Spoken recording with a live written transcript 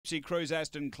Gypsy Cruise,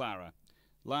 Aston Clara.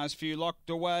 Last few locked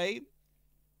away.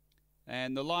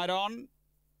 And the light on.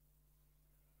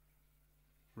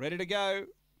 Ready to go.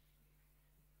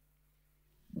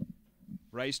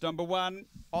 Race number 1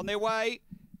 on their way.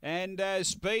 And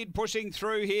speed pushing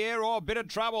through here. Oh, a bit of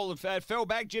trouble. Fell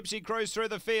back. Gypsy Cruise through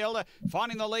the field.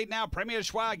 Finding the lead now. Premier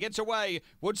Schwa gets away.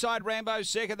 Woodside Rambo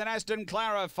second. Then Aston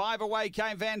Clara. 5 away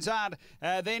came Van Zandt.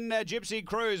 Then Gypsy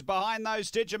Cruise. Behind those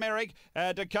Stitch Americ.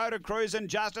 Dakota Cruise and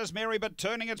Justice Mary. But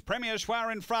turning it's Premier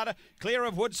Schwa in front. Clear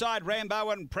of Woodside Rambo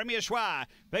and Premier Schwa.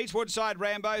 Beats Woodside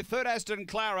Rambo. Third Aston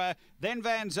Clara. Then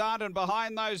Van Zandt. And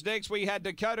behind those next we had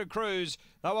Dakota Cruise.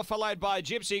 They were followed by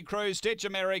Gypsy Cruise, Stitch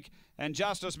Americ, and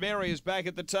Justice Mary is back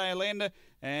at the tail end.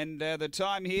 And the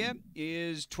time here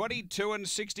is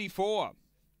 22:64.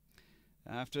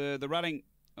 After the running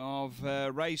of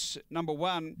race number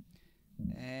 1.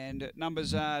 And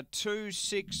numbers are 2,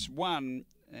 6, 1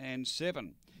 and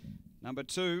 7. Number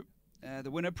 2,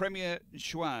 the winner, Premier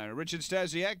Schwa. Richard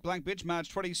Stasiak, Blank Bitch, March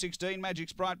 2016. Magic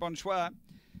Sprite, Bonsoir.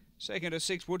 Second to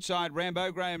 6, Woodside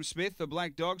Rambo, Graham Smith, the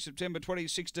Black Dog, September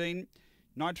 2016.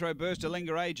 Nitro Burst,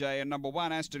 Alinga AJ, and number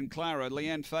 1, Aston Clara,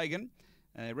 Leanne Fagan.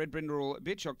 Red Brindle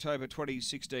Bitch, October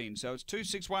 2016. So it's 2,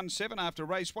 6, 1, 7 after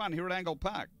race 1 here at Angle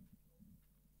Park.